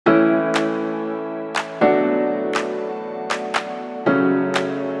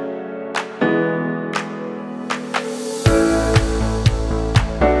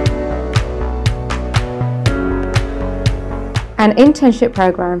An internship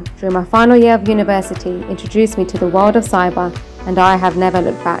program during my final year of university introduced me to the world of cyber, and I have never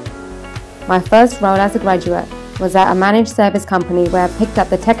looked back. My first role as a graduate was at a managed service company where I picked up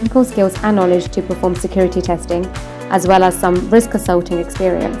the technical skills and knowledge to perform security testing, as well as some risk consulting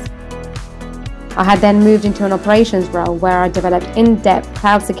experience. I had then moved into an operations role where I developed in-depth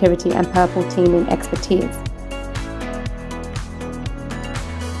cloud security and purple teaming expertise.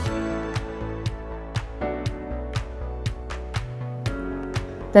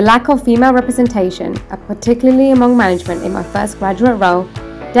 The lack of female representation, particularly among management in my first graduate role,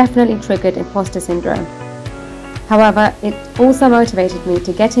 definitely triggered imposter syndrome. However, it also motivated me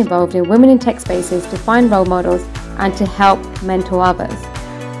to get involved in women in tech spaces to find role models and to help mentor others.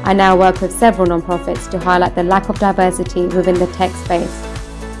 I now work with several nonprofits to highlight the lack of diversity within the tech space.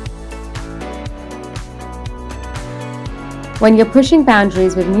 When you're pushing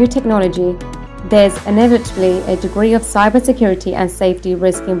boundaries with new technology, there's inevitably a degree of cybersecurity and safety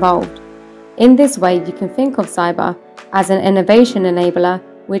risk involved. In this way, you can think of cyber as an innovation enabler,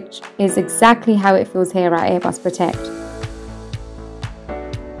 which is exactly how it feels here at Airbus Protect.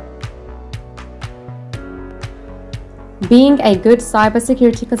 Being a good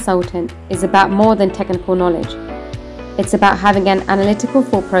cybersecurity consultant is about more than technical knowledge. It's about having an analytical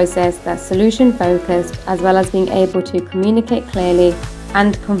thought process that's solution-focused, as well as being able to communicate clearly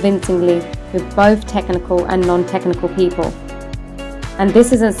and convincingly with both technical and non-technical people. And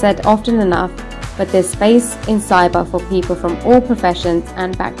this isn't said often enough, but there's space in cyber for people from all professions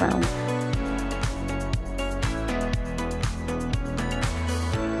and backgrounds.